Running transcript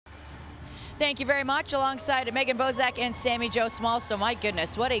Thank you very much. Alongside Megan Bozak and Sammy Jo Small. So my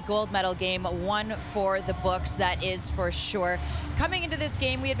goodness, what a gold medal game. One for the books, that is for sure. Coming into this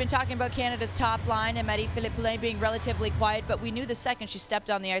game, we had been talking about Canada's top line and Marie-Philip Poulin being relatively quiet, but we knew the second she stepped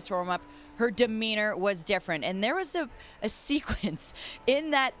on the ice for warm-up, her demeanor was different. And there was a sequence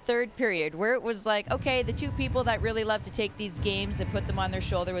in that third period where it was like, okay, the two people that really love to take these games and put them on their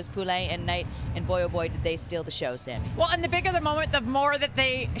shoulder was Poulin and Knight, and boy, oh boy, did they steal the show, Sammy. Well, and the bigger the moment, the more that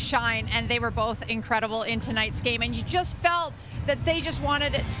they shine, and they were both incredible in tonight's game, and you just felt that they just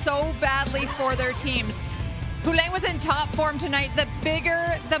wanted it so badly for their teams. Poulin was in top form tonight. The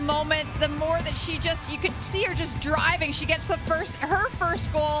bigger the moment, the more that you could see her just driving. She gets her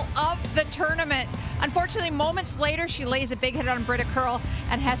first goal of the tournament. Unfortunately, moments later, she lays a big hit on Britta Curl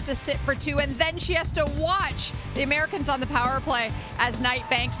and has to sit for two. And then she has to watch the Americans on the power play as Knight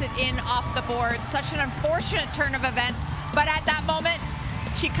banks it in off the board. Such an unfortunate turn of events. But at that moment,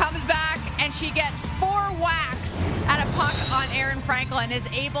 she comes back and she gets 4 whacks at a puck on Erin Franklin, is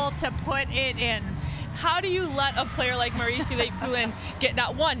able to put it in. How do you let a player like Marie-Philip Poulin get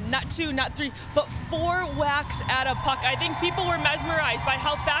not 1, not 2, not 3, but 4 whacks at a puck? I think people were mesmerized by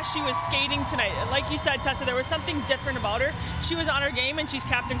how fast she was skating tonight. Like you said, Tessa, there was something different about her. She was on her game, and she's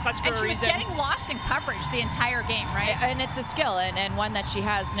Captain Clutch for a reason. And she was getting lost in coverage the entire game, right? And it's a skill, and one that she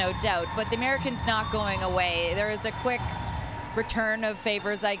has, no doubt. But the Americans not going away. There is a quick return of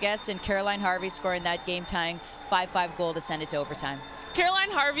favors, I guess, and Caroline Harvey scoring that game-tying 5-5 goal to send it to overtime.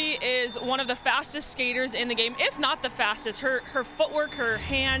 Caroline Harvey is one of the fastest skaters in the game, if not the fastest. Her footwork, her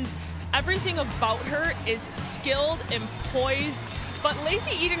hands, everything about her is skilled and poised. But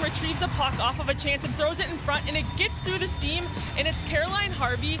Lacey Eden retrieves the puck off of a chance and throws it in front, and it gets through the seam. And it's Caroline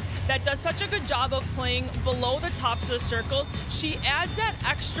Harvey that does such a good job of playing below the tops of the circles. She adds that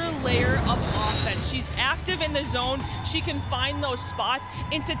extra layer of offense. She's active in the zone. She can find those spots.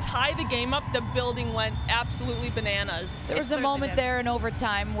 And to tie the game up, the building went absolutely bananas. There was a moment there in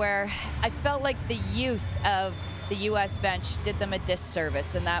overtime where I felt like the youth of the U.S. bench did them a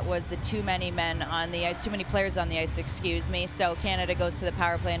disservice, and that was the too many men on the ice, too many players on the ice, excuse me. So Canada goes to the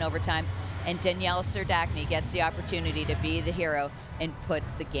power play in overtime, and Danielle Serdachny gets the opportunity to be the hero and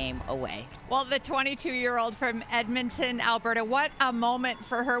puts the game away. Well, the 22-year-old from Edmonton, Alberta, what a moment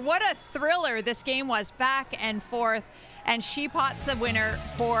for her. What a thriller this game was, back and forth. And she pots the winner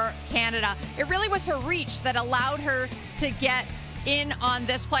for Canada. It really was her reach that allowed her to get in on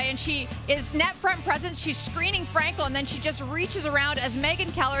this play, and she is net front presence. She's screening Frankel, and then she just reaches around as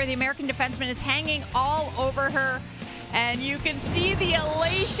Megan Keller, the American defenseman, is hanging all over her, and you can see the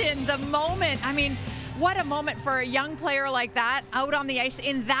elation, the moment. I mean, what a moment for a young player like that out on the ice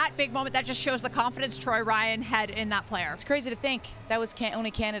in that big moment. That just shows the confidence Troy Ryan had in that player. It's crazy to think that was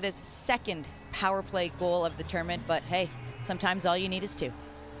only Canada's second power play goal of the tournament, but hey, sometimes all you need is 2.